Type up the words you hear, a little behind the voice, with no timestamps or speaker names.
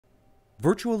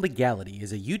Virtual Legality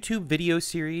is a YouTube video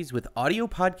series with audio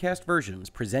podcast versions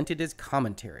presented as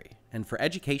commentary and for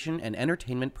education and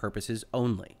entertainment purposes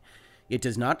only. It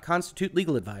does not constitute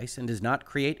legal advice and does not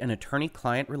create an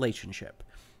attorney-client relationship.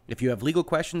 If you have legal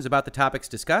questions about the topics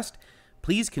discussed,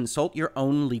 please consult your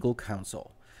own legal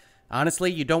counsel.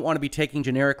 Honestly, you don't want to be taking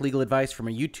generic legal advice from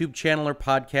a YouTube channel or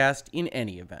podcast in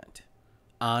any event.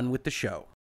 On with the show.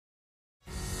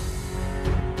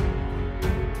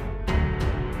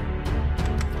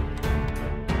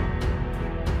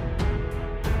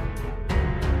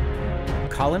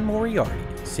 Colin Moriarty,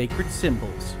 Sacred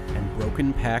Symbols and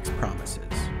Broken PAX Promises,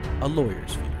 a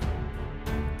lawyer's view.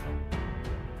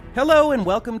 Hello and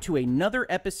welcome to another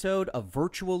episode of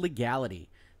Virtual Legality.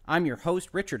 I'm your host,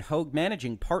 Richard Hoeg,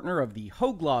 managing partner of the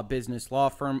Hoeg Law business law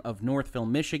firm of Northville,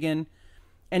 Michigan.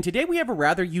 And today we have a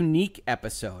rather unique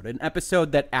episode, an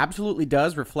episode that absolutely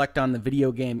does reflect on the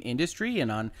video game industry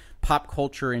and on pop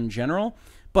culture in general,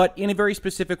 but in a very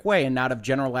specific way and not of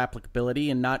general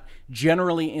applicability and not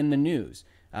generally in the news.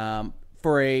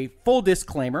 For a full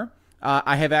disclaimer,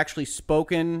 I have actually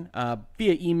spoken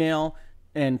via email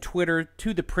and Twitter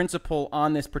to the principal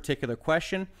on this particular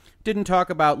question. Didn't talk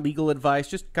about legal advice,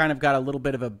 just kind of got a little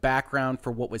bit of a background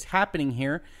for what was happening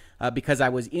here because I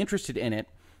was interested in it.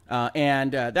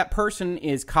 And that person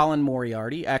is Colin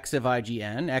Moriarty, ex of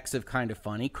IGN, ex of Kind of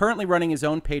Funny, currently running his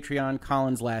own Patreon,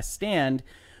 Colin's Last Stand,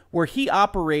 where he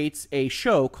operates a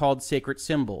show called Sacred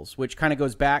Symbols, which kind of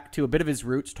goes back to a bit of his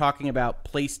roots, talking about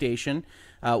PlayStation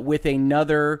with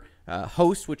another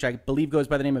host, which I believe goes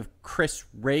by the name of Chris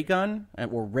Raygun,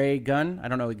 or Ray Gun. I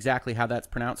don't know exactly how that's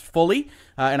pronounced fully,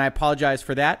 and I apologize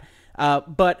for that.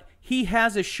 But he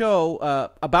has a show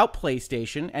about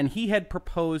PlayStation, and he had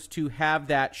proposed to have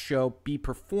that show be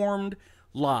performed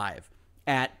live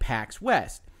at PAX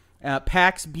West.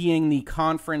 PAX being the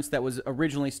conference that was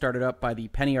originally started up by the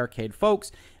Penny Arcade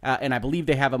folks, and I believe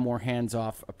they have a more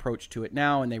hands-off approach to it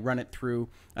now, and they run it through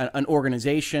an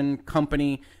organization,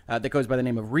 company that goes by the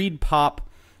name of ReedPop,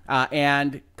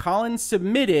 and Colin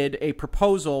submitted a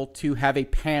proposal to have a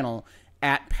panel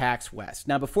at PAX West.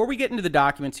 Now, before we get into the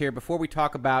documents here, before we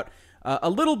talk about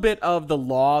a little bit of the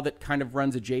law that kind of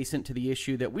runs adjacent to the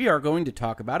issue that we are going to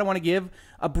talk about, I want to give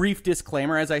a brief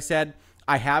disclaimer. As I said,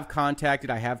 I have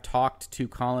talked to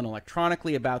Colin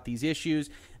electronically about these issues.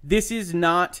 This is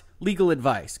not legal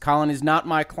advice. Colin is not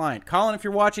my client. Colin, if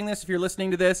you're watching this, if you're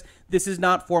listening to this, this is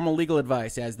not formal legal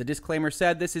advice. As the disclaimer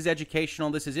said, this is educational,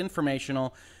 this is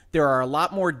informational. There are a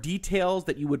lot more details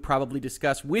that you would probably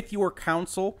discuss with your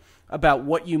counsel about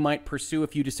what you might pursue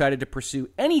if you decided to pursue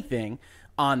anything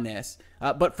on this.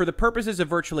 But for the purposes of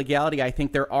virtual legality, I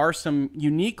think there are some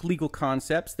unique legal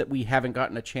concepts that we haven't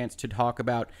gotten a chance to talk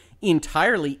about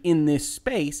entirely in this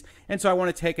space. And so I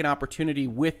want to take an opportunity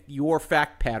with your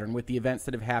fact pattern, with the events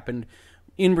that have happened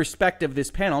in respect of this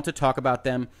panel, to talk about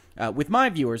them with my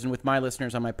viewers and with my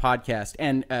listeners on my podcast.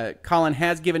 And Colin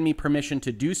has given me permission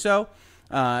to do so.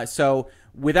 So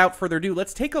without further ado,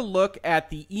 let's take a look at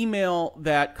the email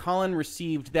that Colin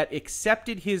received that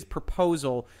accepted his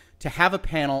proposal to have a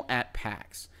panel at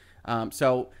PAX.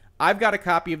 So I've got a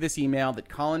copy of this email that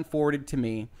Colin forwarded to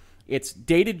me. It's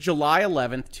dated July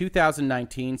 11th,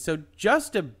 2019, so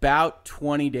just about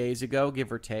 20 days ago,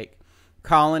 give or take.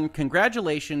 Colin,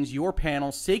 congratulations, your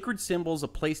panel, Sacred Symbols, a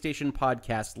PlayStation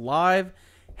Podcast Live,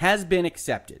 has been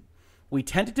accepted. We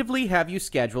tentatively have you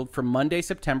scheduled for Monday,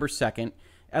 September 2nd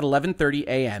at 11:30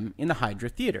 a.m. in the Hydra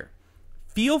Theater.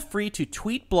 Feel free to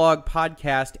tweet, blog,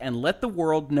 podcast, and let the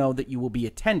world know that you will be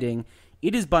attending.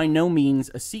 It is by no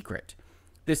means a secret.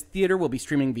 This theater will be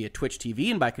streaming via Twitch TV,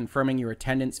 and by confirming your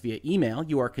attendance via email,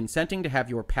 you are consenting to have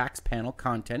your PAX panel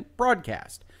content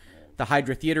broadcast. The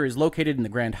Hydra Theater is located in the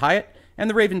Grand Hyatt, and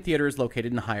the Raven Theater is located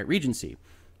in the Hyatt Regency.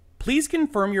 Please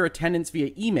confirm your attendance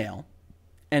via email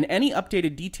and any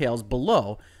updated details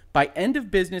below by end of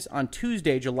business on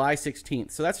Tuesday, July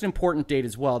 16th. So that's an important date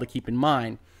as well to keep in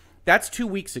mind. That's 2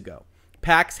 weeks ago.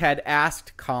 PAX had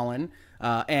asked Colin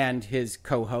and his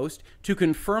co-host to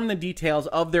confirm the details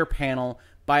of their panel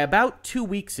by about 2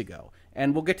 weeks ago.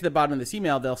 And we'll get to the bottom of this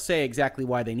email. They'll say exactly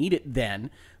why they need it then.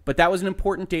 But that was an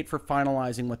important date for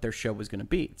finalizing what their show was going to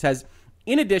be. It says,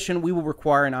 in addition, we will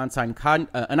require an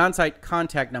on-site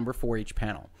contact number for each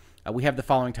panel. We have the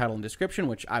following title and description,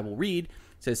 which I will read. It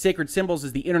says, Sacred Symbols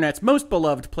is the internet's most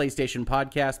beloved PlayStation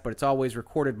podcast, but it's always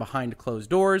recorded behind closed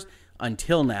doors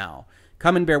until now.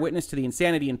 Come and bear witness to the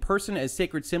insanity in person as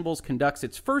Sacred Symbols conducts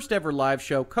its first ever live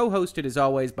show, co-hosted as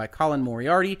always by Colin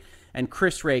Moriarty and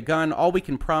Chris Ray Gun. All we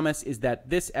can promise is that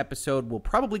this episode will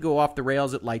probably go off the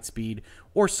rails at light speed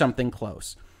or something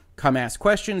close. Come ask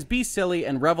questions, be silly,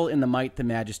 and revel in the might, the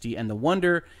majesty, and the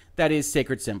wonder that is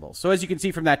Sacred Symbols. So as you can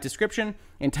see from that description,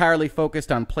 entirely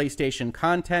focused on PlayStation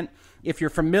content. If you're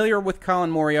familiar with Colin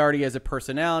Moriarty as a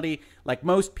personality, like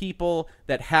most people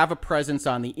that have a presence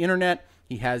on the internet,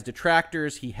 he has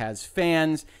detractors, he has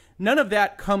fans. None of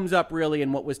that comes up really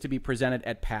in what was to be presented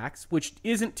at PAX, which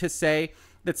isn't to say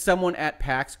that someone at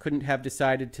PAX couldn't have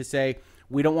decided to say,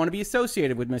 we don't want to be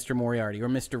associated with Mr. Moriarty or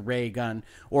Mr. Ray Gunn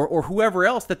or whoever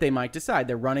else that they might decide.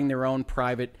 They're running their own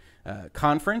private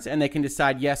conference, and they can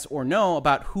decide yes or no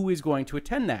about who is going to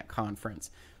attend that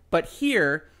conference. But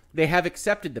here, they have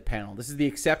accepted the panel. This is the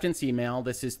acceptance email.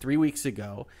 This is 3 weeks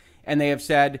ago. And they have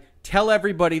said, tell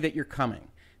everybody that you're coming.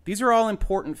 These are all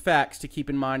important facts to keep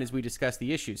in mind as we discuss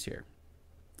the issues here.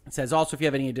 It says also, if you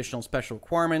have any additional special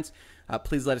requirements,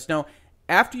 please let us know.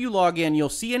 After you log in, you'll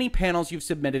see any panels you've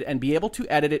submitted and be able to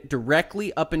edit it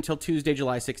directly up until Tuesday,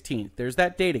 July 16th. There's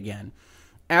that date again.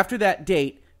 After that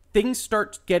date, things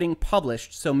start getting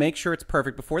published, so make sure it's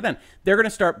perfect before then. They're going to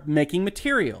start making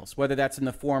materials, whether that's in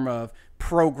the form of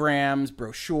programs,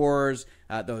 brochures,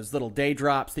 those little day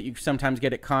drops that you sometimes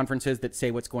get at conferences that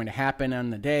say what's going to happen on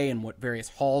the day and what various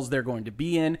halls they're going to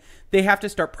be in. They have to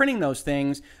start printing those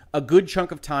things a good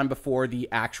chunk of time before the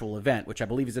actual event, which I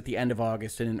believe is at the end of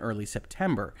August and in early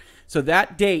September. So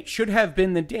that date should have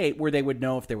been the date where they would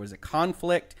know if there was a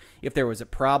conflict, if there was a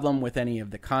problem with any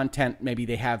of the content. Maybe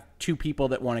they have two people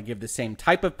that want to give the same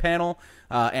type of panel,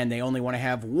 and they only want to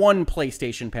have one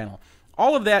PlayStation panel.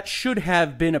 All of that should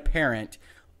have been apparent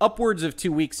upwards of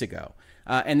 2 weeks ago.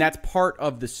 And that's part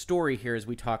of the story here as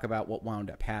we talk about what wound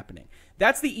up happening.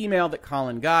 That's the email that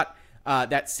Colin got.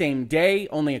 That same day,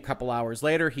 only a couple hours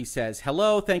later, he says,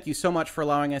 hello, thank you so much for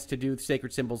allowing us to do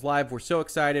Sacred Symbols Live. We're so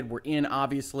excited. We're in,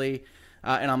 obviously.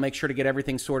 And I'll make sure to get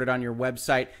everything sorted on your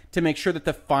website to make sure that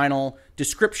the final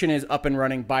description is up and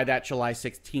running by that July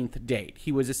 16th date.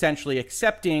 He was essentially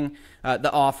accepting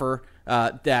the offer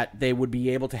that they would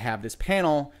be able to have this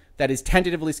panel that is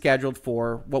tentatively scheduled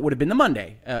for what would have been the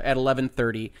Monday at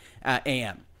 11:30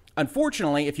 a.m.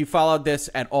 Unfortunately, if you followed this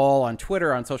at all on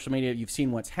Twitter, on social media, you've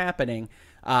seen what's happening.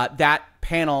 That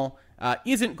panel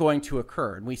isn't going to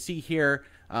occur. And we see here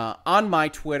on my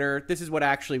Twitter, this is what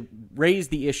actually raised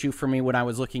the issue for me when I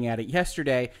was looking at it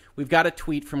yesterday. We've got a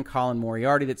tweet from Colin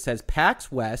Moriarty that says,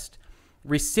 PAX West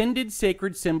rescinded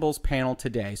Sacred Symbols panel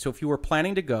today. So if you were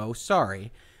planning to go,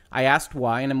 sorry. I asked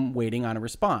why, and I'm waiting on a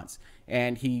response.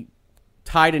 And he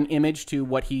tied an image to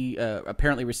what he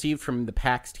apparently received from the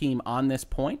PAX team on this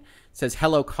point. It says,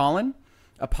 hello, Colin.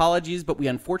 Apologies, but we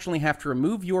unfortunately have to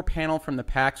remove your panel from the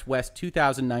PAX West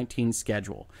 2019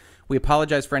 schedule. We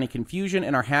apologize for any confusion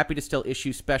and are happy to still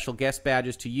issue special guest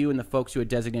badges to you and the folks who are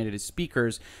designated as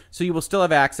speakers, so you will still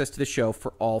have access to the show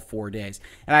for all 4 days.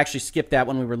 And I actually skipped that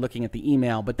when we were looking at the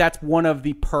email, but that's one of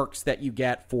the perks that you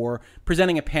get for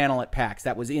presenting a panel at PAX.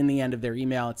 That was in the end of their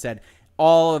email. It said,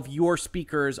 all of your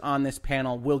speakers on this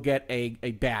panel will get a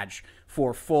badge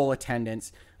for full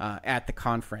attendance at the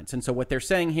conference. And so what they're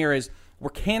saying here is, we're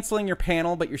canceling your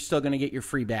panel, but you're still going to get your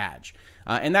free badge.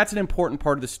 And that's an important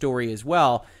part of the story as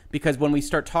well, because when we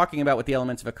start talking about what the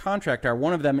elements of a contract are,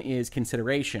 one of them is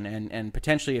consideration. And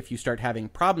potentially if you start having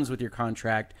problems with your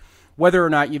contract, whether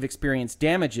or not you've experienced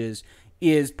damages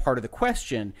is part of the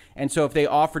question. And so if they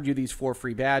offered you these 4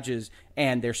 free badges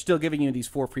and they're still giving you these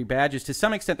 4 free badges, to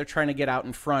some extent they're trying to get out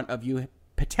in front of you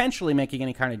potentially making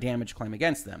any kind of damage claim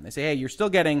against them. They say, hey, you're still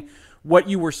getting what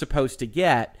you were supposed to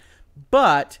get,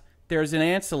 but there's an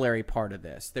ancillary part of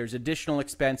this. There's additional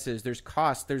expenses, there's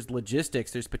costs, there's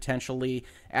logistics, there's potentially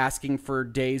asking for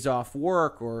days off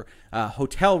work or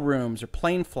hotel rooms or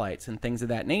plane flights and things of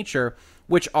that nature,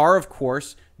 which are, of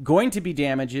course, going to be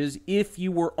damages if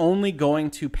you were only going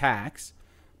to PAX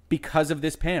because of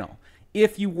this panel.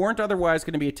 If you weren't otherwise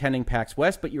going to be attending PAX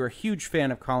West, but you're a huge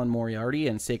fan of Colin Moriarty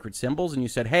and Sacred Symbols, and you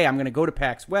said, hey, I'm going to go to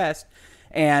PAX West,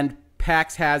 and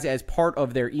PAX has as part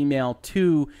of their email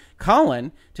to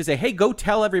Colin to say, hey, go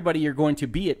tell everybody you're going to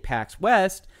be at PAX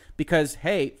West because,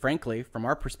 hey, frankly, from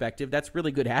our perspective, that's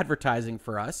really good advertising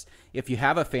for us. If you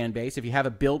have a fan base, if you have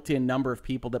a built-in number of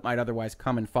people that might otherwise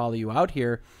come and follow you out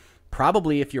here,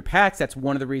 probably if you're PAX, that's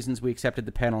one of the reasons we accepted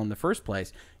the panel in the first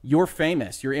place. You're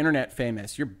famous. You're internet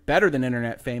famous. You're better than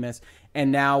internet famous.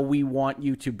 And now we want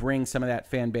you to bring some of that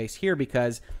fan base here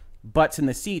because butts in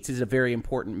the seats is a very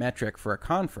important metric for a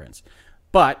conference.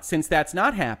 But since that's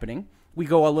not happening, we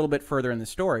go a little bit further in the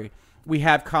story. We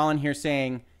have Colin here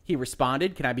saying he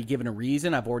responded, can I be given a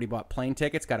reason? I've already bought plane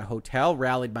tickets, got a hotel,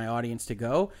 rallied my audience to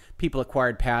go. People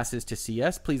acquired passes to see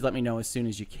us. Please let me know as soon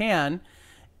as you can.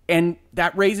 And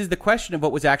that raises the question of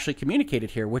what was actually communicated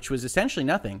here, which was essentially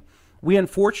nothing. We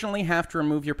unfortunately have to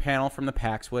remove your panel from the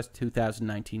PAX West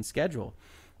 2019 schedule.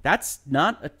 That's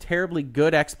not a terribly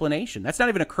good explanation. That's not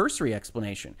even a cursory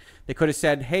explanation. They could have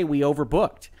said, hey, we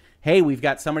overbooked. Hey, we've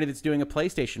got somebody that's doing a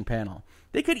PlayStation panel.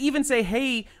 They could even say,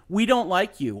 hey, we don't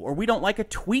like you, or we don't like a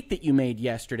tweet that you made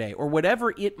yesterday, or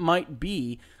whatever it might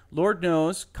be. Lord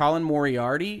knows Colin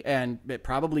Moriarty and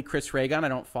probably Chris Reagan, I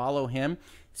don't follow him,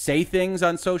 say things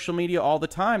on social media all the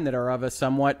time that are of a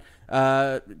somewhat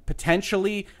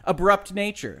potentially abrupt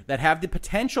nature, that have the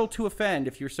potential to offend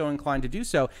if you're so inclined to do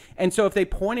so. And so if they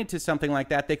pointed to something like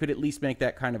that, they could at least make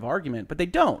that kind of argument. But they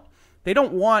don't. They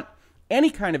don't want any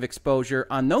kind of exposure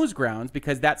on those grounds,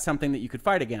 because that's something that you could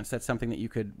fight against. That's something that you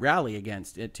could rally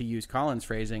against, to use Colin's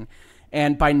phrasing.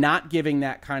 And by not giving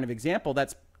that kind of example,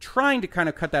 that's trying to kind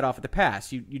of cut that off at the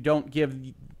pass. You don't give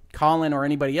Colin or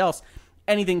anybody else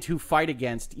anything to fight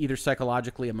against, either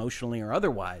psychologically, emotionally, or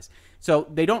otherwise. So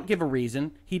they don't give a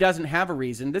reason. He doesn't have a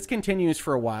reason. This continues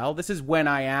for a while. This is when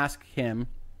I ask him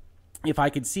if I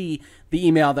could see the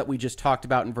email that we just talked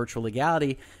about in virtual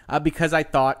legality, because I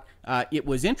thought it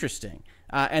was interesting.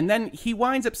 And then he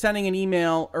winds up sending an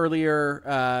email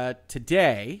earlier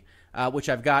today, which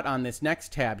I've got on this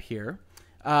next tab here,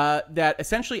 that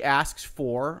essentially asks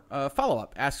for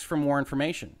follow-up, asks for more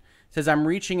information. It says, I'm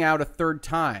reaching out a third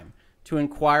time to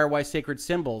inquire why Sacred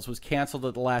Symbols was canceled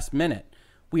at the last minute.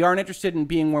 We aren't interested in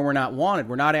being where we're not wanted.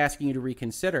 We're not asking you to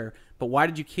reconsider, but why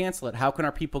did you cancel it? How can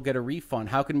our people get a refund?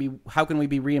 How can we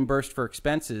be reimbursed for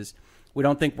expenses? We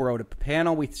don't think we're owed a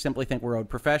panel. We simply think we're owed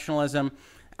professionalism.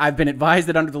 I've been advised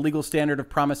that under the legal standard of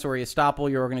promissory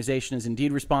estoppel, your organization is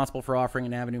indeed responsible for offering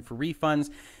an avenue for refunds.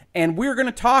 And we're going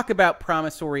to talk about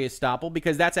promissory estoppel,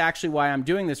 because that's actually why I'm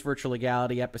doing this virtual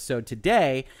legality episode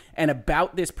today, and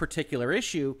about this particular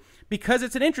issue, because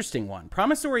it's an interesting one.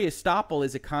 Promissory estoppel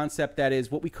is a concept that is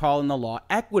what we call in the law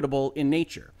equitable in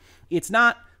nature. It's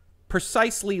not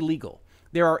precisely legal.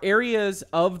 There are areas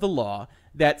of the law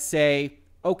that say,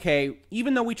 okay,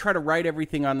 even though we try to write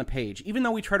everything on the page, even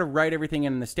though we try to write everything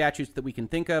in the statutes that we can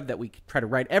think of, that we try to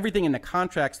write everything in the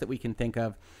contracts that we can think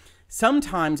of,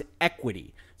 sometimes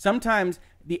equity, sometimes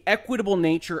the equitable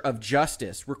nature of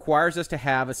justice requires us to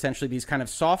have essentially these kind of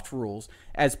soft rules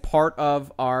as part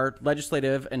of our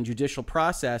legislative and judicial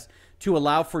process to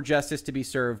allow for justice to be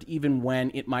served even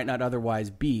when it might not otherwise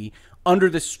be under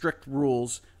the strict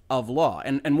rules of law.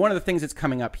 And one of the things that's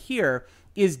coming up here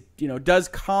is, does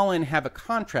Colin have a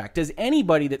contract? Does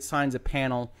anybody that signs a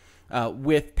panel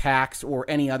with PAX or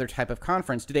any other type of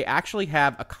conference, do they actually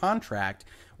have a contract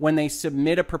when they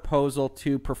submit a proposal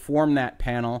to perform that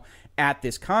panel at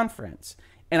this conference?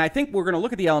 And I think we're going to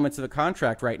look at the elements of the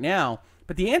contract right now,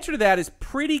 but the answer to that is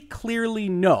pretty clearly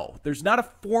no. There's not a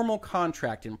formal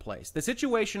contract in place. The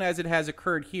situation as it has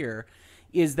occurred here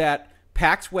is that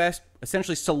PAX West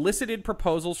essentially solicited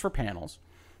proposals for panels.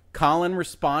 Colin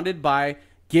responded by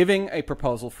giving a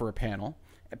proposal for a panel.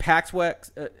 PAX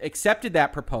West accepted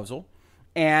that proposal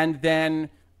and then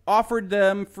offered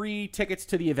them free tickets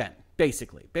to the event,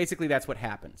 basically. Basically, that's what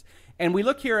happens. And we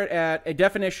look here at a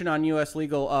definition on U.S.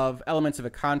 legal of elements of a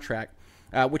contract,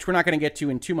 which we're not going to get to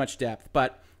in too much depth,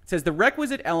 but it says the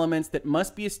requisite elements that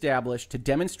must be established to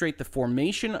demonstrate the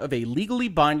formation of a legally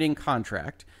binding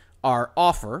contract are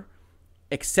offer,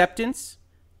 acceptance,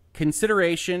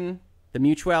 consideration, the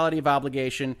mutuality of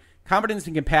obligation, competence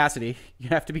and capacity. You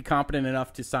have to be competent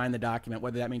enough to sign the document,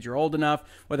 whether that means you're old enough,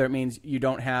 whether it means you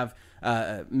don't have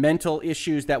mental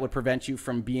issues that would prevent you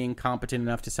from being competent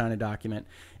enough to sign a document,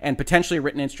 and potentially a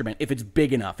written instrument if it's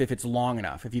big enough, if it's long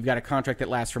enough. If you've got a contract that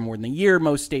lasts for more than a year,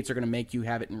 most states are going to make you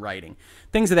have it in writing,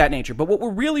 things of that nature. But what we're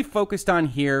really focused on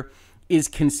here is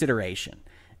consideration.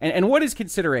 And what is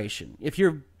consideration? If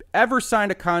you've ever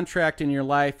signed a contract in your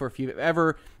life, or if you've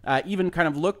ever even kind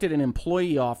of looked at an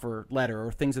employee offer letter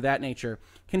or things of that nature,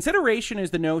 consideration is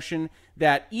the notion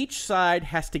that each side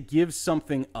has to give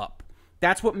something up.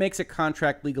 That's what makes a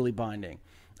contract legally binding.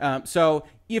 So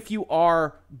if you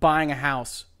are buying a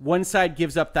house, one side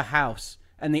gives up the house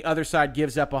and the other side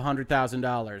gives up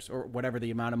 $100,000 or whatever the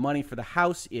amount of money for the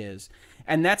house is,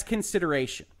 and that's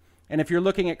consideration. And if you're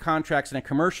looking at contracts in a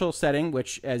commercial setting,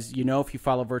 which, as you know, if you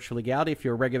follow virtual legality, if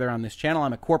you're a regular on this channel,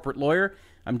 I'm a corporate lawyer.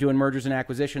 I'm doing mergers and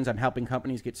acquisitions. I'm helping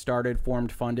companies get started,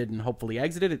 formed, funded, and hopefully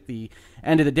exited at the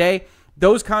end of the day.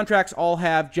 Those contracts all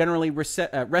have generally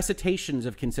recitations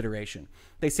of consideration.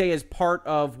 They say as part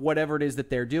of whatever it is that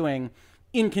they're doing,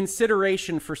 in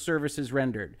consideration for services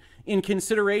rendered, in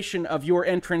consideration of your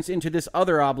entrance into this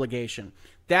other obligation.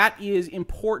 That is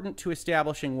important to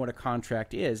establishing what a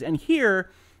contract is. And here,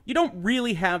 you don't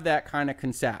really have that kind of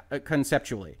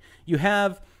conceptually. You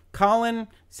have Colin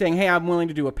saying, hey, I'm willing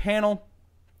to do a panel,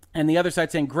 and the other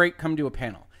side saying, great, come do a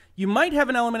panel. you might have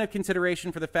an element of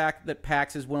consideration for the fact that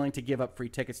PAX is willing to give up free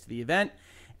tickets to the event.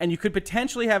 And you could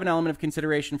potentially have an element of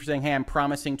consideration for saying, hey, I'm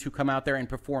promising to come out there and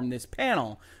perform this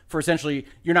panel for essentially,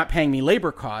 you're not paying me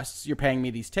labor costs, you're paying me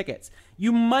these tickets.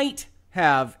 You might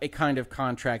have a kind of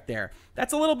contract there.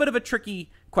 That's a little bit of a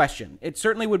tricky question. It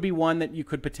certainly would be one that you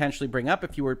could potentially bring up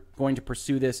if you were going to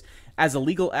pursue this as a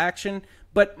legal action.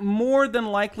 But more than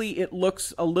likely, it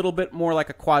looks a little bit more like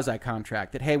a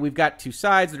quasi-contract that, hey, we've got two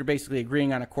sides that are basically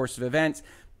agreeing on a course of events,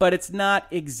 but it's not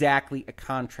exactly a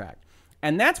contract.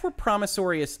 And that's where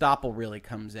promissory estoppel really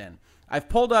comes in. I've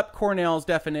pulled up Cornell's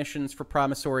definitions for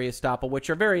promissory estoppel, which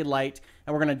are very light,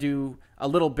 and we're going to do a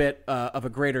little bit of a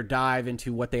greater dive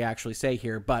into what they actually say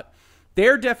here. But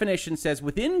their definition says,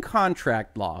 within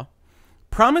contract law,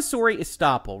 promissory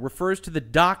estoppel refers to the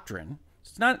doctrine.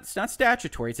 It's not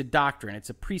statutory, it's a doctrine, it's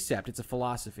a precept, it's a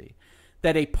philosophy,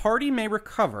 that a party may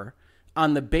recover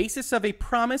on the basis of a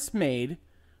promise made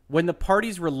when the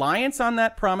party's reliance on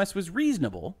that promise was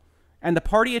reasonable, and the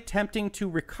party attempting to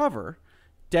recover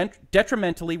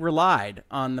detrimentally relied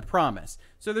on the promise.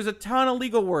 So there's a ton of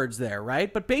legal words there,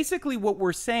 right? But basically what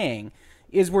we're saying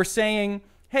is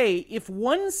hey, if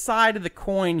one side of the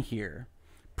coin here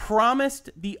promised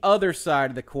the other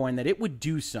side of the coin that it would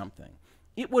do something,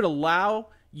 it would allow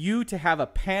you to have a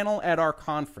panel at our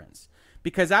conference.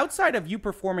 Because outside of you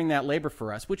performing that labor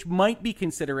for us, which might be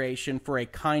consideration for a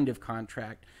kind of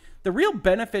contract, the real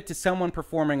benefit to someone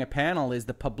performing a panel is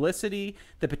the publicity,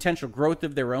 the potential growth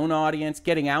of their own audience,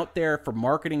 getting out there for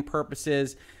marketing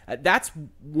purposes. That's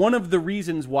one of the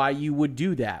reasons why you would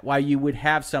do that, why you would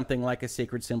have something like a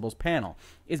Sacred Symbols panel,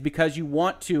 is because you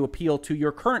want to appeal to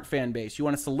your current fan base. You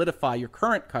want to solidify your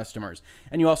current customers,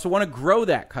 and you also want to grow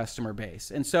that customer base.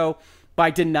 And so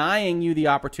by denying you the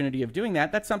opportunity of doing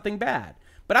that, that's something bad.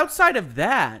 But outside of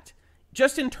that,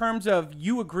 just in terms of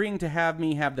you agreeing to have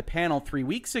me have the panel 3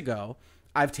 weeks ago,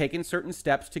 I've taken certain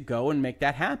steps to go and make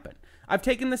that happen. I've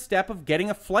taken the step of getting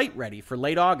a flight ready for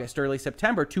late August, early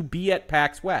September to be at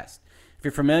PAX West. If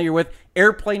you're familiar with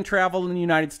airplane travel in the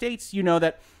United States, you know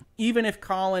that even if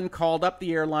Colin called up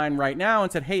the airline right now and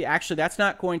said, hey, actually, that's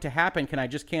not going to happen, can I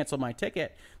just cancel my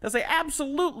ticket? They'll say,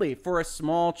 absolutely, for a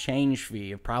small change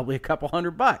fee of probably a couple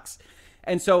 $100.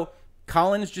 And so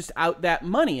Colin's just out that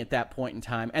money at that point in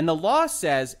time. And the law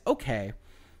says, okay,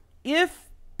 if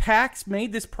PAX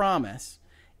made this promise,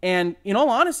 and in all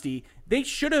honesty, they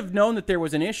should have known that there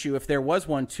was an issue if there was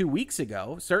one 2 weeks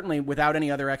ago. Certainly without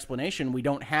any other explanation, we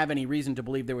don't have any reason to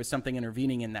believe there was something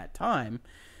intervening in that time.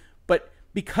 But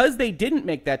because they didn't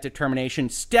make that determination,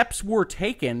 steps were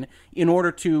taken in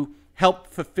order to help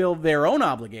fulfill their own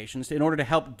obligations, in order to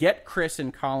help get Chris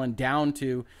and Colin down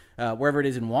to wherever it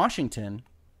is in Washington.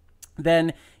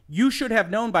 Then you should have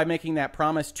known by making that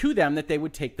promise to them that they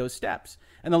would take those steps.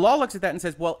 And the law looks at that and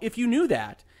says, well, if you knew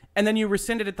that and then you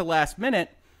rescinded at the last minute,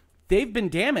 they've been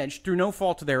damaged through no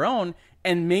fault of their own,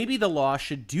 and maybe the law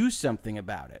should do something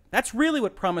about it. That's really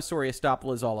what promissory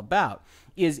estoppel is all about,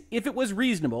 is if it was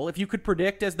reasonable, if you could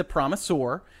predict as the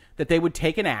promisor that they would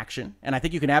take an action, and I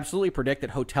think you can absolutely predict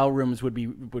that hotel rooms would be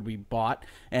bought,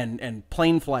 and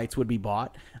plane flights would be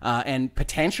bought, and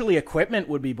potentially equipment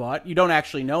would be bought. You don't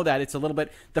actually know that. It's a little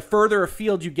bit, the further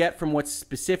afield you get from what's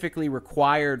specifically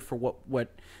required for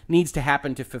what needs to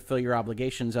happen to fulfill your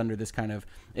obligations under this kind of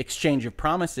exchange of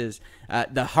promises,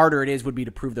 the harder it is would be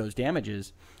to prove those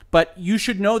damages. But you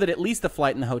should know that at least the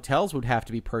flight and the hotels would have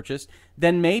to be purchased.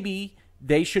 Then maybe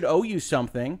they should owe you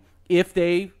something if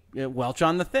they welch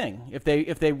on the thing, if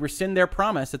they rescind their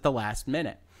promise at the last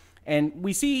minute. And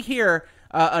we see here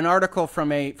an article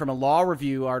from a law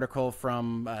review article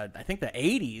from I think the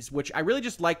 80s, which I really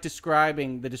just like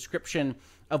describing the description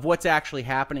of what's actually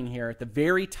happening here at the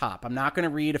very top. I'm not going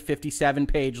to read a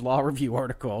 57-page law review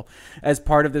article as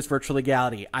part of this virtual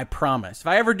legality, I promise. If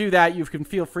I ever do that, you can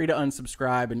feel free to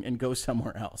unsubscribe and go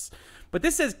somewhere else. But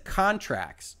this says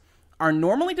contracts are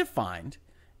normally defined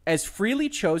as freely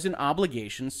chosen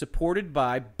obligations supported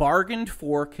by bargained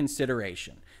for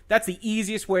consideration. That's the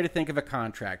easiest way to think of a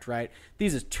contract, right?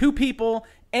 These are two people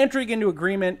entering into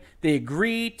agreement. They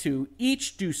agree to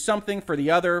each do something for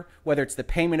the other, whether it's the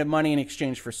payment of money in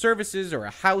exchange for services or a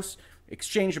house,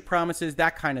 exchange of promises,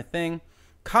 that kind of thing.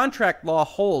 Contract law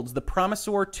holds the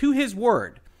promisor to his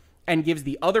word and gives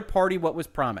the other party what was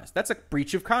promised. That's a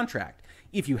breach of contract.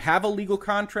 If you have a legal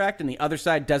contract and the other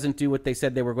side doesn't do what they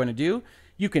said they were going to do,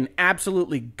 you can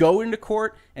absolutely go into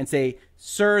court and say,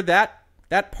 sir,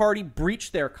 that party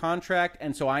breached their contract,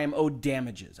 and so I am owed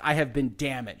damages. I have been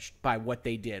damaged by what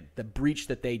they did, the breach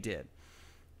that they did.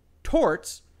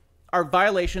 Torts are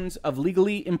violations of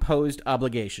legally imposed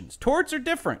obligations. Torts are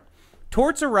different.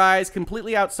 Torts arise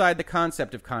completely outside the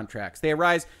concept of contracts. They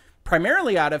arise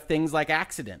primarily out of things like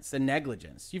accidents and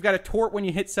negligence. You've got a tort when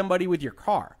you hit somebody with your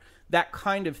car, that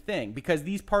kind of thing, because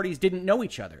these parties didn't know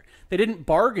each other. They didn't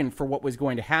bargain for what was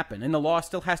going to happen, and the law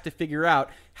still has to figure out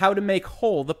how to make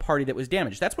whole the party that was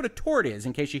damaged. That's what a tort is,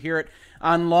 in case you hear it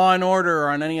on Law and Order or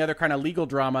on any other kind of legal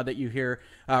drama that you hear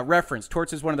referenced.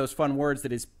 Torts is one of those fun words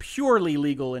that is purely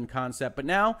legal in concept, but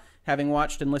now, having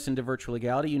watched and listened to Virtual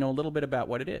Legality, you know a little bit about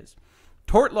what it is.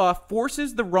 Tort law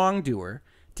forces the wrongdoer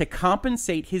to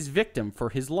compensate his victim for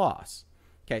his loss.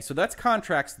 Okay, so that's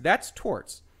contracts, that's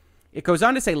torts. It goes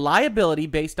on to say liability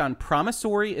based on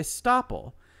promissory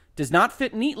estoppel does not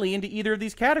fit neatly into either of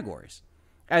these categories.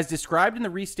 As described in the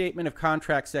Restatement of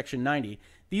Contracts, Section 90,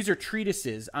 these are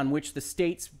treatises on which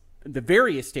the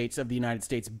various states of the United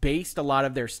States based a lot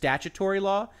of their statutory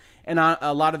law and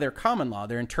a lot of their common law,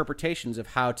 their interpretations of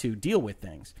how to deal with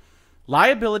things.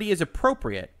 Liability is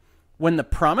appropriate when the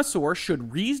promisor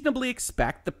should reasonably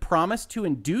expect the promise to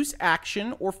induce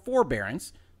action or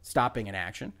forbearance, stopping an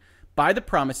action, by the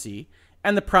promisee,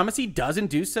 and the promisee does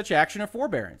induce such action or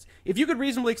forbearance. If you could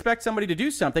reasonably expect somebody to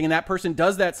do something and that person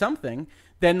does that something,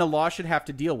 then the law should have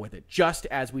to deal with it, just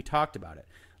as we talked about it.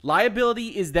 Liability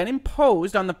is then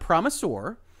imposed on the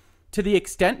promisor to the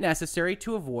extent necessary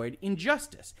to avoid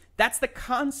injustice. That's the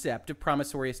concept of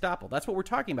promissory estoppel. That's what we're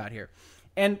talking about here.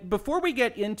 And before we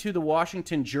get into the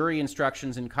Washington jury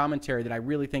instructions and commentary that I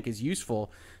really think is useful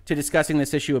to discussing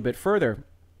this issue a bit further,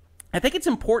 I think it's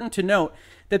important to note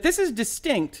that this is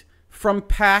distinct from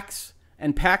PAX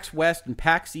and PAX West and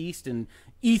PAX East and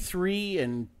E3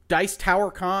 and Dice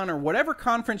Tower Con or whatever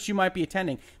conference you might be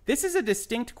attending. This is a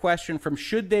distinct question from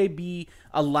should they be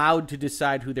allowed to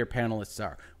decide who their panelists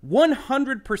are.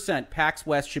 100% PAX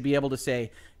West should be able to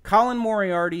say, Colin,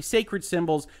 Moriarty, Sacred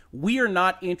Symbols, we are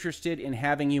not interested in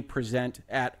having you present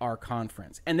at our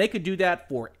conference. And they could do that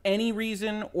for any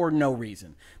reason or no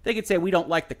reason. They could say, we don't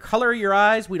like the color of your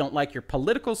eyes, we don't like your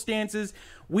political stances,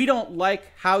 we don't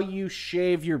like how you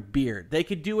shave your beard. They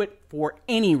could do it for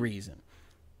any reason.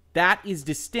 That is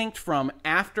distinct from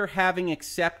after having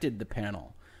accepted the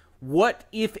panel. What,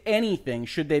 if anything,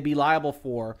 should they be liable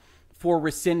for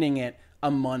rescinding it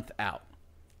a month out?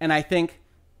 And I think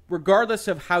regardless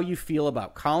of how you feel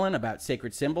about Colin, about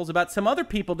Sacred Symbols, about some other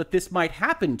people that this might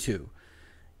happen to,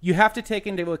 you have to take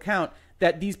into account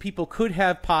that these people could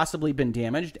have possibly been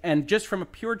damaged. And just from a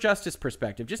pure justice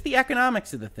perspective, just the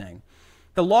economics of the thing,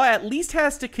 the law at least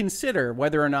has to consider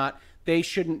whether or not they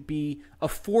shouldn't be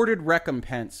afforded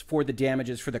recompense for the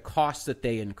damages, for the costs that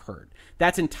they incurred.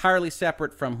 That's entirely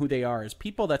separate from who they are as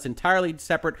people. That's entirely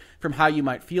separate from how you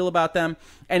might feel about them.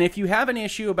 And if you have an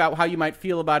issue about how you might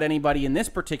feel about anybody in this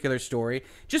particular story,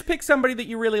 just pick somebody that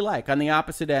you really like on the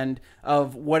opposite end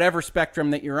of whatever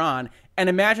spectrum that you're on, and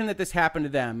imagine that this happened to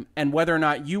them and whether or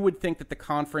not you would think that the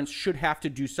conference should have to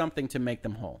do something to make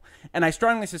them whole. And I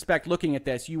strongly suspect looking at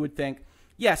this, you would think,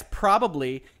 yes,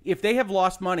 probably, if they have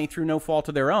lost money through no fault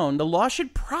of their own, the law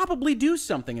should probably do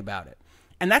something about it.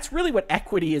 And that's really what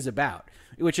equity is about,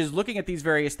 which is looking at these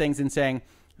various things and saying,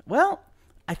 well,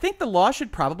 I think the law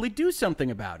should probably do something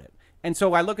about it. And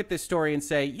so I look at this story and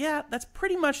say, yeah, that's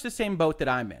pretty much the same boat that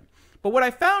I'm in. But what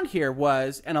I found here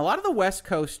was, and a lot of the West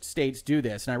Coast states do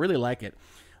this, and I really like it,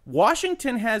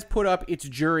 Washington has put up its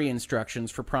jury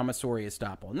instructions for promissory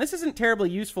estoppel. And this isn't terribly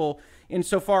useful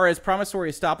insofar as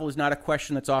promissory estoppel is not a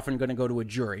question that's often going to go to a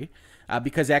jury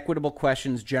because equitable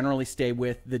questions generally stay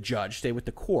with the judge, stay with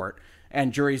the court,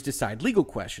 and juries decide legal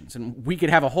questions. And we could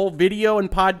have a whole video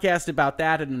and podcast about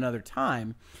that at another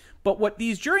time. But what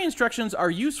these jury instructions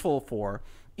are useful for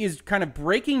is kind of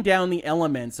breaking down the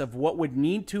elements of what would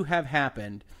need to have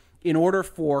happened in order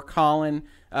for Colin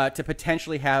to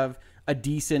potentially have a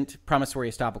decent promissory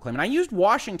estoppel claim. And I used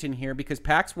Washington here because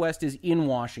PAX West is in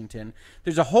Washington.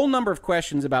 There's a whole number of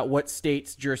questions about what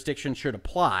state's jurisdiction should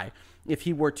apply if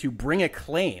he were to bring a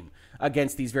claim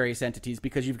against these various entities,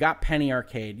 because you've got Penny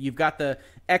Arcade, you've got the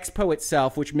Expo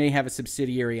itself, which may have a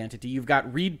subsidiary entity, you've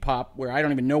got Reed Pop, where I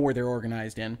don't even know where they're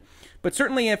organized in. But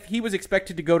certainly if he was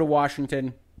expected to go to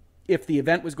Washington, if the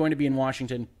event was going to be in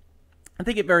Washington, I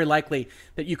think it very likely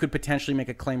that you could potentially make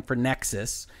a claim for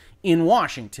nexus in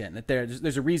Washington, that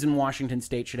there's a reason Washington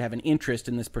State should have an interest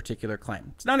in this particular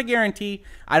claim. It's not a guarantee.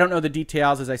 I don't know the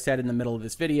details, as I said in the middle of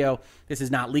this video. This is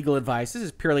not legal advice. This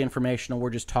is purely informational. We're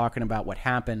just talking about what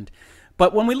happened.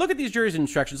 But when we look at these jury's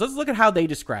instructions, let's look at how they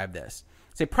describe this.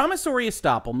 Say promissory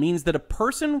estoppel means that a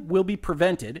person will be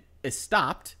prevented,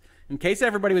 stopped. In case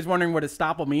everybody was wondering what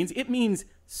estoppel means, it means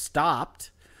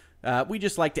stopped. We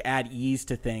just like to add ease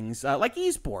to things, like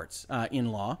esports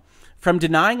in law, from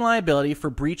denying liability for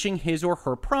breaching his or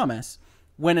her promise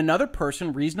when another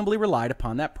person reasonably relied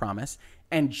upon that promise,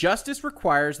 and justice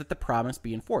requires that the promise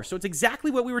be enforced. So it's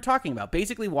exactly what we were talking about.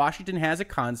 Basically, Washington has a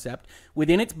concept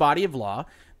within its body of law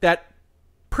that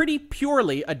pretty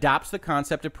purely adopts the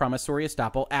concept of promissory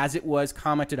estoppel as it was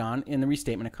commented on in the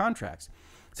Restatement of Contracts.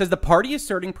 It says the party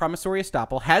asserting promissory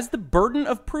estoppel has the burden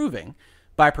of proving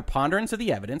by preponderance of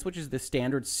the evidence, which is the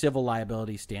standard civil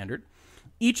liability standard,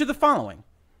 each of the following: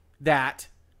 that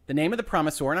the name of the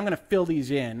promisor, and I'm going to fill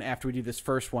these in after we do this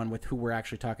first one with who we're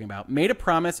actually talking about, made a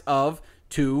promise of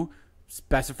to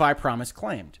specify promise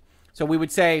claimed. So we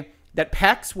would say that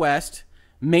PAX West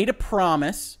made a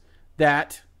promise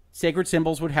that Sacred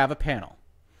Symbols would have a panel.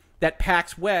 That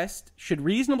PAX West should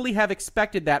reasonably have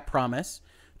expected that promise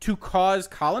to cause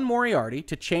Colin Moriarty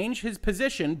to change his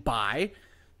position by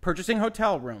purchasing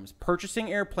hotel rooms,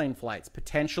 purchasing airplane flights,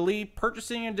 potentially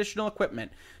purchasing additional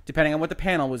equipment, depending on what the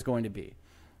panel was going to be.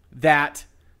 That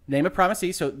name of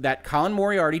promisee, so that Colin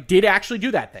Moriarty did actually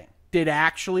do that thing, did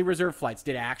actually reserve flights,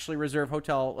 did actually reserve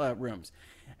hotel rooms.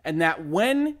 And that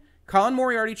when Colin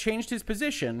Moriarty changed his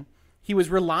position, he was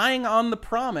relying on the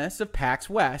promise of PAX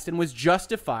West and was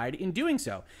justified in doing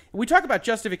so. When we talk about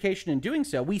justification in doing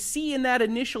so, we see in that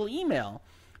initial email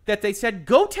that they said,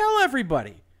 go tell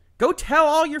everybody. Go tell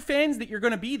all your fans that you're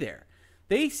going to be there.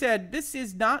 They said this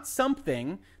is not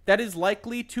something that is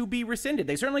likely to be rescinded.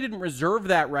 They certainly didn't reserve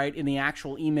that right in the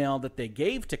actual email that they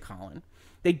gave to Colin.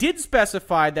 They did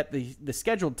specify that the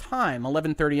scheduled time,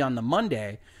 11:30 on the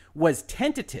Monday, was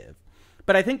tentative.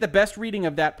 But I think the best reading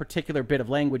of that particular bit of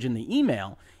language in the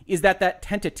email is that that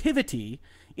tentativity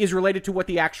is related to what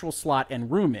the actual slot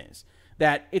and room is.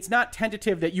 That it's not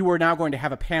tentative that you are now going to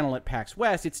have a panel at PAX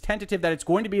West. It's tentative that it's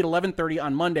going to be at 11:30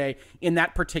 on Monday in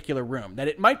that particular room. That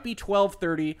it might be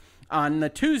 12:30 on the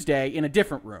Tuesday in a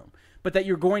different room, but that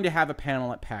you're going to have a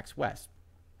panel at PAX West.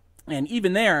 And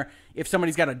even there, if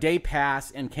somebody's got a day pass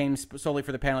and came solely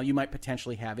for the panel, you might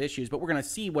potentially have issues. But we're going to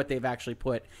see what they've actually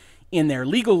put in their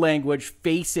legal language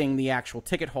facing the actual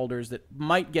ticket holders that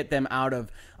might get them out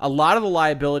of a lot of the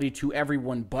liability to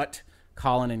everyone but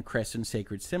Colin and Chris and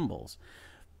Sacred Symbols.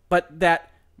 But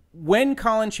that when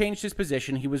Colin changed his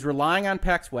position, he was relying on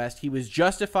PAX West, he was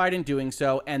justified in doing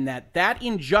so, and that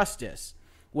injustice,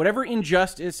 whatever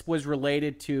injustice was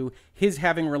related to his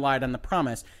having relied on the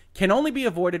promise, can only be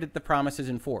avoided if the promise is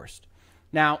enforced.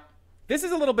 Now, this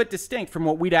is a little bit distinct from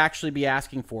what we'd actually be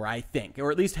asking for, I think,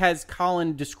 or at least as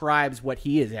Colin describes what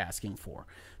he is asking for.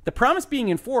 The promise being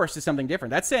enforced is something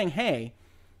different. That's saying, hey,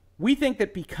 we think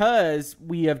that because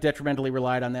we have detrimentally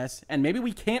relied on this, and maybe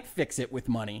we can't fix it with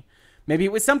money, maybe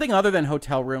it was something other than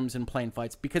hotel rooms and plane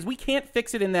flights, because we can't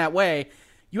fix it in that way,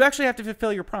 you actually have to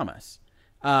fulfill your promise.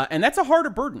 And that's a harder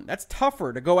burden. That's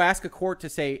tougher to go ask a court to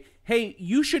say, hey,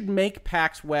 you should make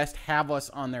PAX West have us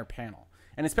on their panel.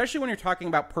 And especially when you're talking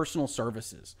about personal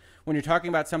services, when you're talking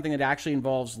about something that actually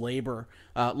involves labor,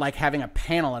 like having a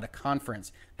panel at a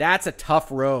conference, that's a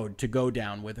tough road to go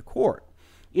down with a court.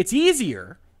 It's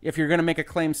easier, if you're going to make a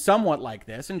claim somewhat like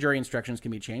this, and jury instructions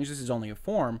can be changed, this is only a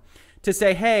form, to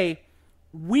say, hey,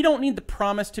 we don't need the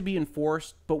promise to be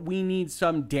enforced, but we need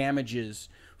some damages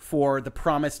for the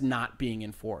promise not being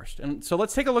enforced. And so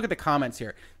let's take a look at the comments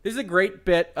here. This is a great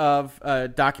bit of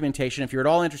documentation. If you're at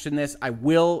all interested in this, I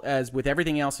will, as with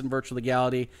everything else in virtual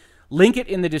legality, link it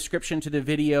in the description to the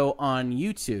video on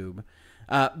YouTube.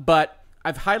 But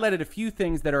I've highlighted a few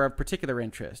things that are of particular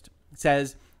interest. It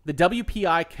says, the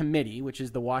WPI committee, which is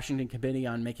the Washington Committee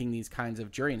on making these kinds of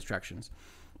jury instructions,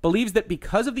 believes that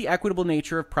because of the equitable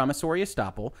nature of promissory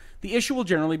estoppel, the issue will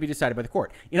generally be decided by the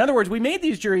court. In other words, we made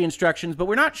these jury instructions, but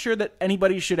we're not sure that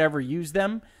anybody should ever use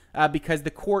them because the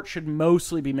court should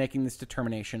mostly be making this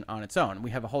determination on its own.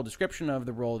 We have a whole description of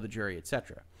the role of the jury,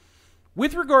 etc.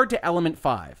 With regard to element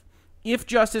 5, if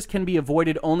justice can be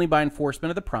avoided only by enforcement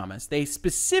of the promise, they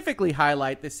specifically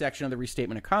highlight this section of the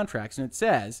Restatement of Contracts, and it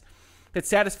says that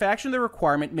satisfaction of the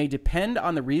requirement may depend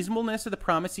on the reasonableness of the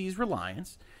promisee's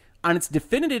reliance, on its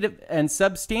definitive and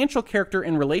substantial character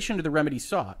in relation to the remedy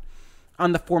sought,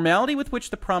 on the formality with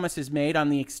which the promise is made, on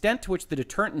the extent to which the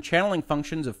deterrent and channeling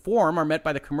functions of form are met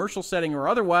by the commercial setting or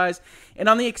otherwise, and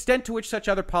on the extent to which such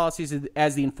other policies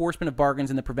as the enforcement of bargains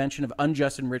and the prevention of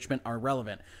unjust enrichment are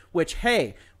relevant. Which,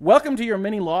 hey, welcome to your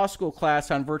mini law school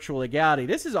class on virtual legality.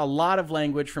 This is a lot of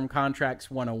language from Contracts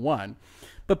 101.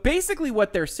 But basically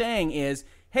what they're saying is,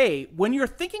 hey, when you're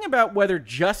thinking about whether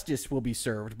justice will be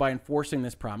served by enforcing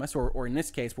this promise, or in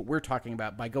this case, what we're talking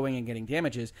about by going and getting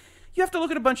damages, you have to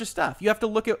look at a bunch of stuff. You have to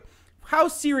look at how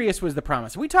serious was the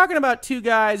promise. Are we talking about two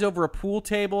guys over a pool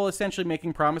table essentially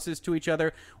making promises to each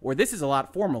other? Or this is a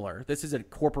lot formaler. This is a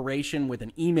corporation with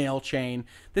an email chain.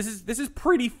 This is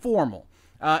pretty formal.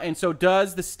 And so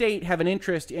does the state have an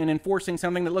interest in enforcing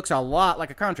something that looks a lot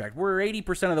like a contract? We're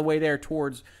 80% of the way there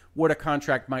towards what a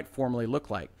contract might formally look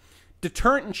like.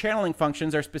 Deterrent and channeling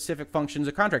functions are specific functions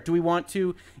of contract. Do we want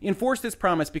to enforce this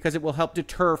promise because it will help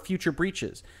deter future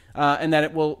breaches and that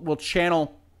it will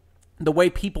channel the way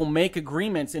people make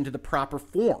agreements into the proper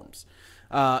forms?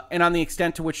 And on the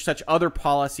extent to which such other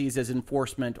policies as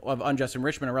enforcement of unjust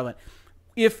enrichment are relevant.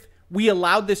 If we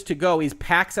allowed this to go, is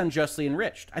PAX unjustly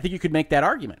enriched? I think you could make that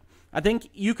argument. I think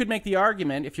you could make the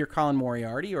argument if you're Colin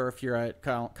Moriarty or if you're at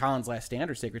Colin's Last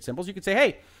Stand or Sacred Symbols, you could say,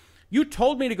 hey, you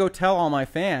told me to go tell all my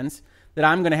fans that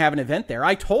I'm going to have an event there.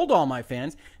 I told all my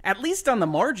fans, at least on the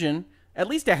margin, at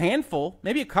least a handful,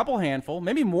 maybe a couple handful,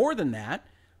 maybe more than that,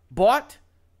 bought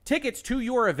tickets to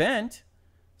your event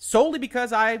solely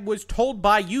because I was told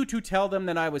by you to tell them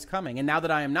that I was coming. And now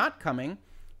that I am not coming,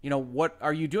 what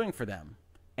are you doing for them?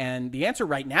 And the answer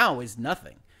right now is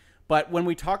nothing. But when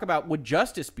we talk about would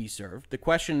justice be served, the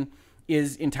question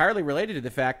is entirely related to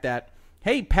the fact that,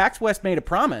 hey, PAX West made a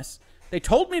promise. They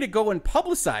told me to go and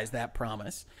publicize that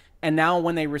promise. And now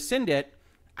when they rescind it,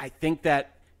 I think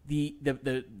that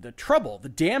the trouble, the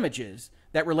damages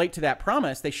that relate to that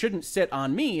promise, they shouldn't sit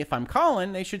on me. If I'm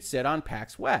Colin, they should sit on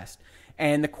PAX West.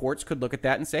 And the courts could look at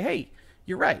that and say, hey,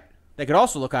 you're right. They could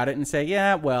also look at it and say,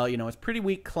 yeah, well, it's a pretty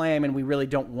weak claim and we really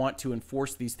don't want to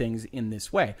enforce these things in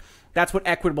this way. That's what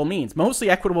equitable means. Mostly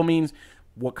equitable means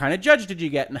what kind of judge did you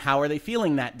get and how are they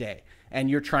feeling that day? And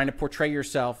you're trying to portray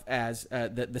yourself as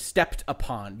the stepped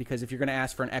upon, because if you're going to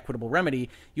ask for an equitable remedy,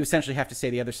 you essentially have to say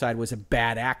the other side was a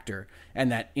bad actor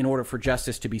and that in order for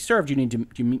justice to be served, you need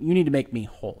to make me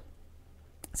whole.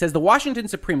 It says the Washington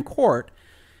Supreme Court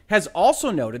has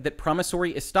also noted that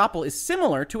promissory estoppel is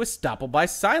similar to estoppel by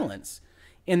silence,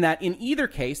 in that in either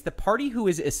case, the party who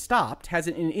is estopped has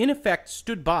in effect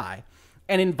stood by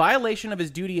and in violation of his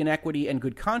duty and equity and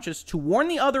good conscience to warn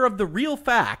the other of the real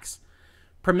facts,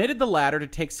 permitted the latter to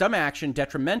take some action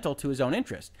detrimental to his own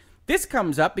interest. This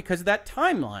comes up because of that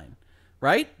timeline,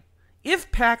 right?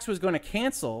 If PAX was going to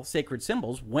cancel Sacred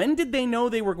Symbols, when did they know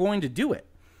they were going to do it?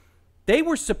 They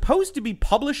were supposed to be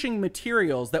publishing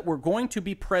materials that were going to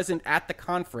be present at the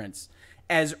conference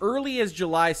as early as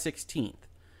July 16th.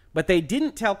 But they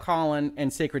didn't tell Colin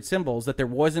and Sacred Symbols that there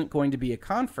wasn't going to be a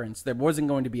conference, there wasn't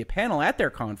going to be a panel at their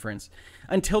conference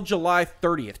until July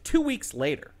 30th, 2 weeks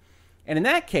later. And in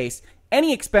that case,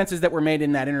 any expenses that were made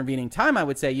in that intervening time, I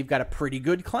would say you've got a pretty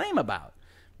good claim about.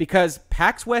 Because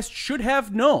PAX West should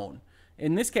have known,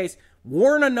 in this case,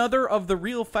 warn another of the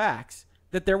real facts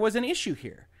that there was an issue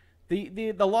here.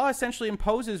 The law essentially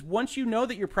imposes once you know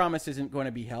that your promise isn't going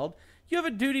to be held, you have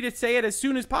a duty to say it as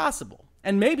soon as possible.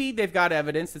 And maybe they've got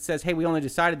evidence that says, hey, we only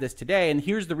decided this today, and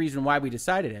here's the reason why we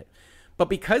decided it. But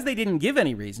because they didn't give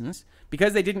any reasons,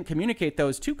 because they didn't communicate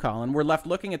those to Colin, we're left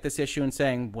looking at this issue and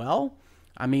saying, well,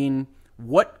 I mean,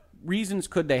 what reasons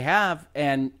could they have?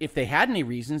 And if they had any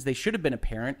reasons, they should have been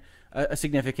apparent a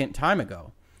significant time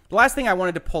ago. The last thing I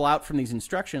wanted to pull out from these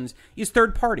instructions is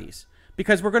third parties,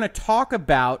 because we're going to talk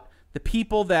about the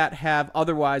people that have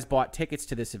otherwise bought tickets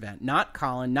to this event, not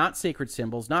Colin, not Sacred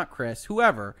Symbols, not Chris,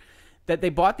 whoever, that they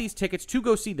bought these tickets to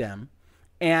go see them.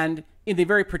 And in the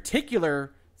very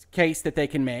particular case that they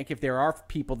can make, if there are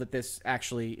people that this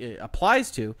actually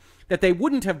applies to, that they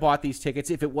wouldn't have bought these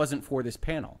tickets if it wasn't for this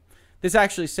panel. This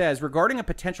actually says, regarding a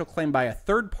potential claim by a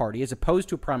third party as opposed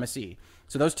to a promisee,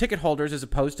 so those ticket holders as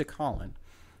opposed to Colin,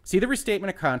 see the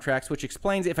restatement of contracts, which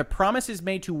explains if a promise is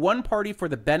made to one party for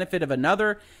the benefit of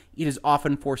another, it is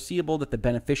often foreseeable that the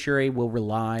beneficiary will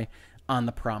rely on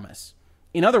the promise.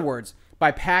 In other words,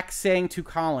 by PAX saying to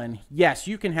Colin, yes,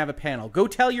 you can have a panel, go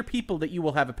tell your people that you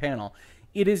will have a panel,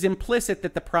 it is implicit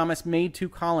that the promise made to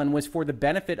Colin was for the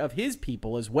benefit of his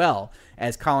people as well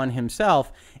as Colin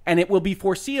himself, and it will be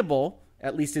foreseeable,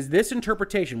 at least is this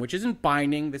interpretation, which isn't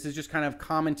binding, this is just kind of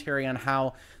commentary on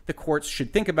how the courts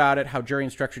should think about it, how jury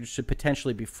instructions should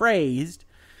potentially be phrased,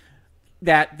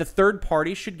 that the third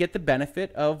party should get the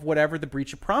benefit of whatever the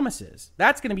breach of promise is.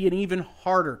 That's going to be an even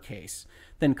harder case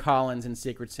than Colin's and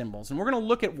Sacred Symbols. And we're going to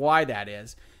look at why that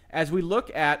is as we look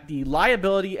at the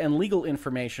liability and legal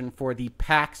information for the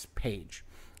PAX page.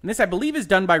 And this, I believe, is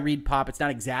done by Reed Pop. It's not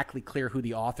exactly clear who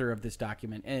the author of this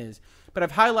document is, but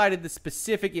I've highlighted the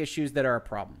specific issues that are a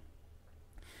problem.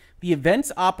 The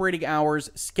event's operating hours,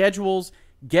 schedules,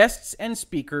 guests, and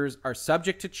speakers are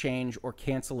subject to change or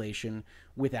cancellation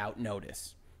without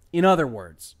notice. In other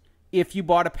words, if you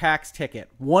bought a PAX ticket,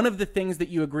 one of the things that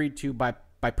you agreed to by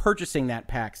purchasing that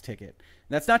PAX ticket,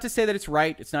 and that's not to say that it's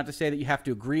right, it's not to say that you have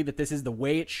to agree that this is the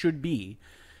way it should be,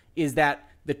 is that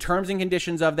the terms and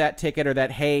conditions of that ticket are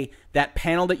that, hey, that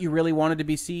panel that you really wanted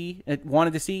to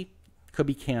see could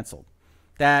be canceled.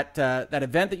 that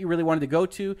event that you really wanted to go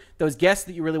to, those guests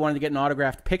that you really wanted to get an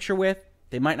autographed picture with,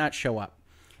 they might not show up.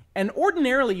 And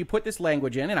ordinarily, you put this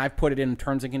language in, and I've put it in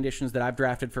terms and conditions that I've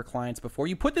drafted for clients before.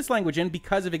 You put this language in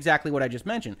because of exactly what I just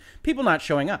mentioned. People not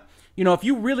showing up. You know, if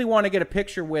you really want to get a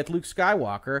picture with Luke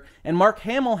Skywalker and Mark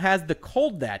Hamill has the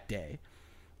cold that day,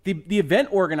 the event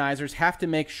organizers have to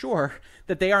make sure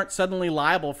that they aren't suddenly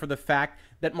liable for the fact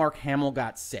that Mark Hamill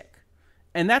got sick.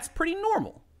 And that's pretty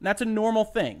normal. That's a normal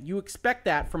thing. You expect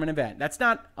that from an event. That's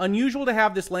not unusual to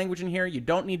have this language in here. You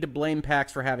don't need to blame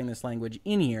PAX for having this language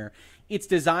in here. It's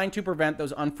designed to prevent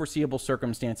those unforeseeable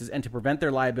circumstances and to prevent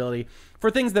their liability for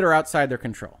things that are outside their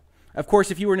control. Of course,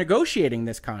 if you were negotiating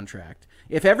this contract,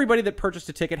 if everybody that purchased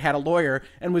a ticket had a lawyer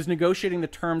and was negotiating the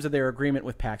terms of their agreement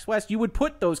with PAX West, you would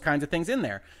put those kinds of things in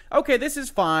there. Okay, this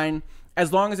is fine.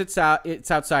 As long as it's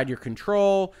outside your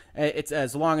control, it's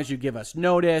as long as you give us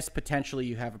notice, potentially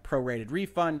you have a prorated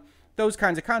refund, those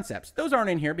kinds of concepts. Those aren't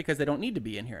in here because they don't need to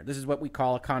be in here. This is what we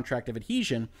call a contract of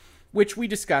adhesion, which we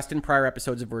discussed in prior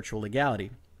episodes of Virtual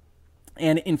Legality.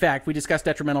 And in fact, we discussed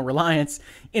detrimental reliance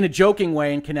in a joking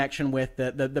way in connection with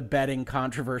the betting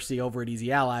controversy over at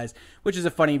Easy Allies, which is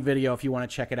a funny video if you want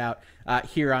to check it out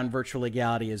here on Virtual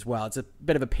Legality as well. It's a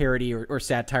bit of a parody or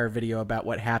satire video about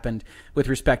what happened with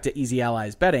respect to Easy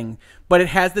Allies betting, but it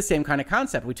has the same kind of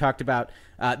concept. We talked about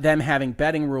them having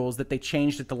betting rules that they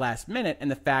changed at the last minute,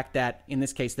 and the fact that, in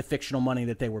this case, the fictional money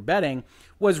that they were betting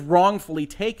was wrongfully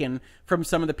taken from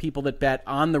some of the people that bet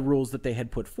on the rules that they had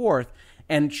put forth.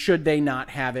 And should they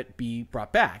not have it be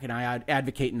brought back? And I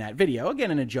advocate in that video,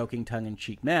 again in a joking,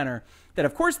 tongue-in-cheek manner, that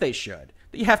of course they should.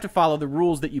 That you have to follow the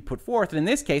rules that you put forth. And in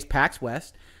this case, PAX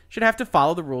West should have to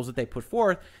follow the rules that they put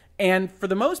forth. And for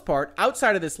the most part,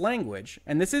 outside of this language,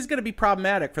 and this is going to be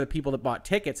problematic for the people that bought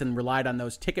tickets and relied on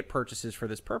those ticket purchases for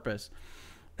this purpose,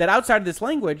 that outside of this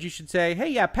language, you should say, hey,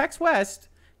 yeah, PAX West,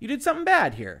 you did something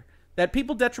bad here. That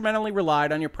people detrimentally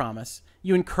relied on your promise.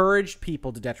 You encouraged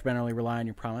people to detrimentally rely on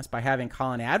your promise by having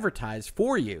Colin advertise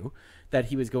for you that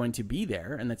he was going to be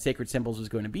there and that Sacred Symbols was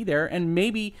going to be there. And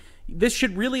maybe this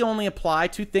should really only apply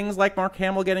to things like Mark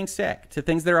Hamill getting sick, to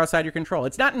things that are outside your control.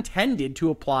 It's not intended to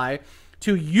apply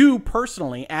to you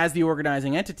personally as the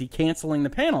organizing entity canceling the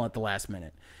panel at the last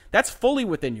minute. That's fully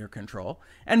within your control.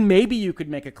 And maybe you could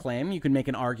make a claim, you could make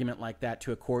an argument like that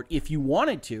to a court if you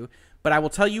wanted to. But I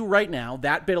will tell you right now,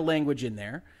 that bit of language in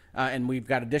there, and we've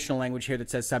got additional language here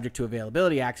that says subject to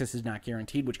availability, access is not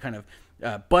guaranteed, which kind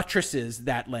of buttresses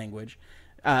that language.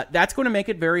 That's going to make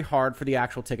it very hard for the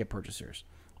actual ticket purchasers.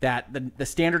 That the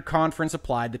standard conference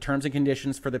applied, the terms and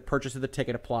conditions for the purchase of the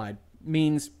ticket applied,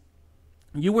 means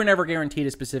you were never guaranteed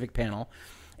a specific panel.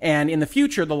 And in the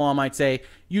future, the law might say,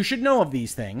 you should know of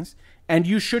these things, and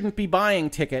you shouldn't be buying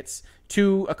tickets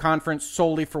to a conference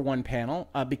solely for one panel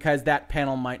because that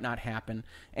panel might not happen.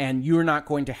 And you're not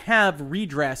going to have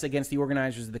redress against the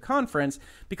organizers of the conference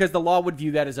because the law would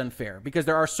view that as unfair. Because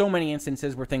there are so many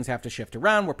instances where things have to shift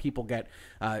around, where people get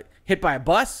hit by a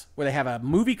bus, where they have a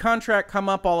movie contract come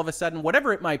up all of a sudden,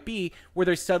 whatever it might be, where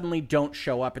they suddenly don't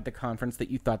show up at the conference that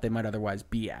you thought they might otherwise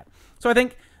be at. So I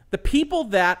think the people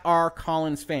that are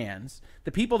Colin's fans,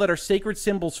 the people that are Sacred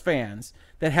Symbols fans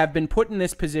that have been put in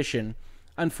this position,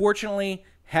 unfortunately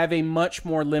have a much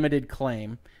more limited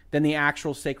claim than the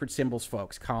actual Sacred Symbols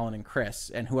folks, Colin and Chris,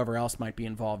 and whoever else might be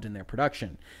involved in their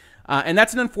production. And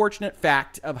that's an unfortunate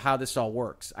fact of how this all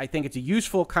works. I think it's a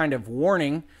useful kind of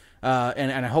warning,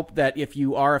 and I hope that if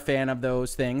you are a fan of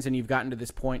those things and you've gotten to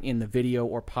this point in the video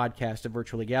or podcast of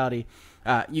Virtual Legality,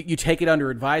 you take it under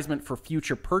advisement for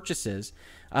future purchases,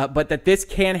 but that this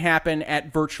can happen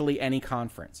at virtually any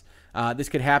conference. This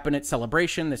could happen at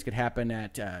Celebration. This could happen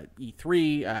at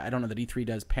E3. I don't know that E3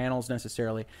 does panels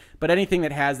necessarily, but anything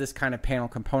that has this kind of panel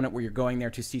component where you're going there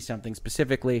to see something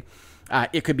specifically,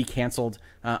 it could be canceled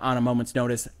on a moment's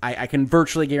notice. I can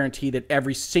virtually guarantee that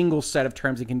every single set of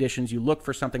terms and conditions, you look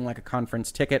for something like a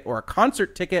conference ticket or a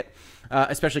concert ticket,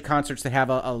 especially concerts that have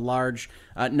a large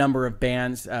number of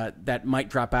bands that might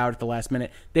drop out at the last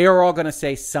minute. They are all going to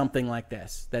say something like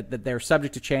this, that they're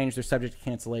subject to change, they're subject to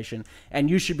cancellation, and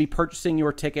you should be purchasing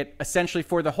your ticket essentially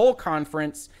for the whole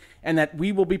conference, and that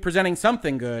we will be presenting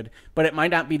something good, but it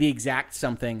might not be the exact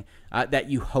something that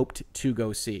you hoped to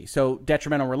go see. So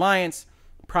detrimental reliance,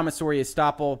 promissory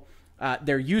estoppel,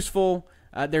 they're useful.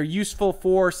 They're useful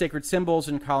for Sacred Symbols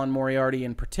and Colin Moriarty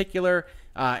in particular.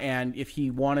 And if he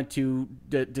wanted to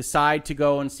decide to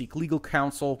go and seek legal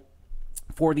counsel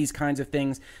for these kinds of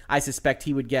things, I suspect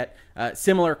he would get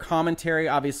similar commentary,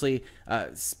 obviously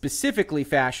specifically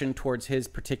fashioned towards his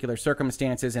particular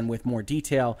circumstances and with more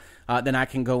detail than I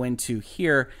can go into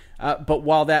here. But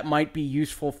while that might be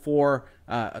useful for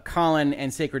Colin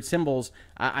and Sacred Symbols,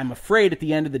 I'm afraid at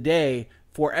the end of the day,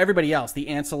 for everybody else, the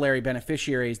ancillary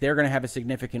beneficiaries, they're going to have a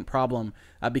significant problem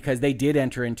because they did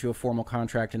enter into a formal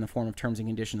contract in the form of terms and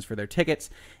conditions for their tickets,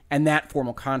 and that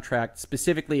formal contract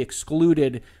specifically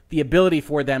excluded the ability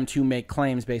for them to make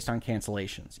claims based on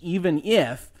cancellations, even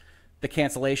if the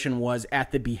cancellation was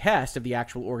at the behest of the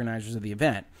actual organizers of the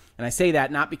event. And I say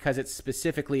that not because it's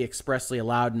specifically expressly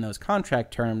allowed in those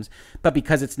contract terms, but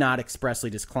because it's not expressly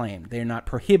disclaimed. They're not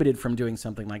prohibited from doing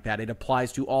something like that. It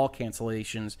applies to all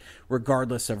cancellations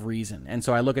regardless of reason. And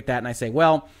so I look at that and I say,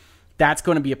 well, that's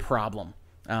going to be a problem.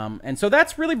 And so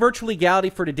that's really virtual legality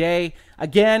for today.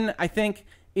 Again, I think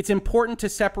it's important to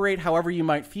separate however you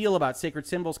might feel about Sacred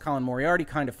Symbols, Colin Moriarty,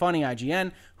 Kind of Funny,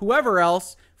 IGN, whoever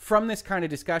else. From this kind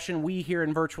of discussion, we here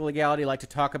in Virtual Legality like to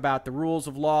talk about the rules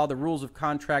of law, the rules of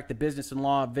contract, the business and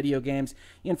law of video games,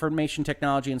 information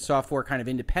technology, and software, kind of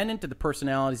independent of the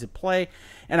personalities at play.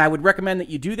 And I would recommend that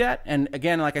you do that. And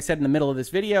again, like I said in the middle of this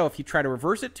video, if you try to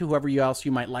reverse it to whoever else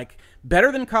you might like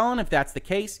better than Colin, if that's the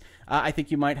case, I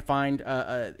think you might find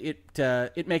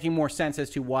it making more sense as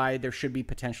to why there should be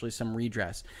potentially some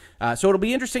redress. So it'll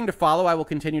be interesting to follow. I will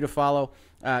continue to follow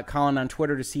Colin on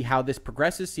Twitter to see how this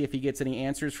progresses, see if he gets any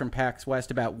answers from PAX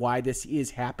West about why this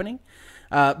is happening.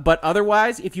 But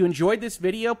otherwise, if you enjoyed this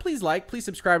video, please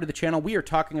subscribe to the channel. We are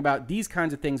talking about these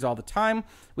kinds of things all the time.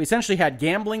 We essentially had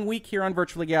Gambling Week here on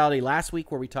Virtual Legality last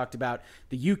week, where we talked about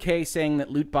the UK saying that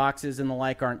loot boxes and the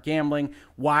like aren't gambling,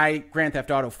 why Grand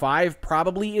Theft Auto 5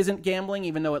 probably isn't gambling,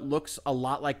 even though it looks a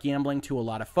lot like gambling to a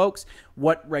lot of folks,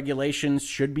 what regulations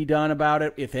should be done about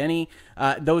it, if any,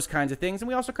 those kinds of things. And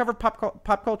we also cover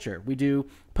pop culture. We do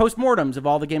postmortems of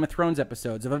all the Game of Thrones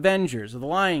episodes, of Avengers, of The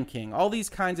Lion King, all these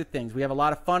kinds of things. We have a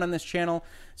lot of fun on this channel.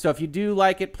 So if you do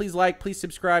like it, please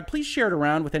subscribe, please share it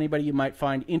around with anybody you might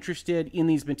find interested in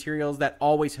these materials. That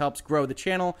always helps grow the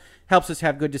channel, helps us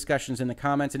have good discussions in the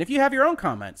comments. And if you have your own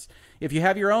comments, if you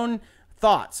have your own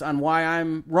thoughts on why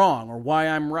I'm wrong or why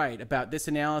I'm right about this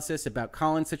analysis, about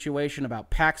Colin's situation, about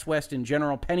PAX West in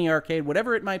general, Penny Arcade,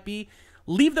 whatever it might be,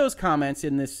 leave those comments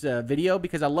in this video,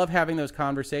 because I love having those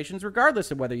conversations, regardless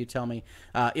of whether you tell me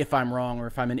if I'm wrong or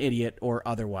if I'm an idiot or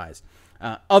otherwise.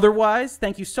 Otherwise,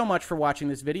 thank you so much for watching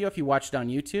this video if you watched it on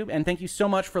YouTube, and thank you so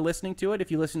much for listening to it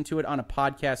if you listened to it on a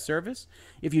podcast service.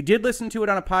 If you did listen to it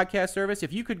on a podcast service,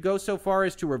 if you could go so far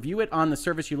as to review it on the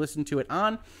service you listened to it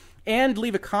on and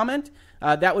leave a comment,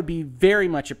 that would be very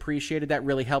much appreciated. That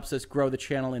really helps us grow the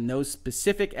channel in those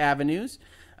specific avenues.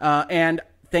 And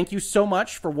thank you so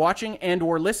much for watching and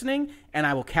or listening, and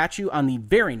I will catch you on the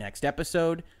very next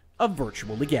episode of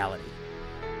Virtual Legality.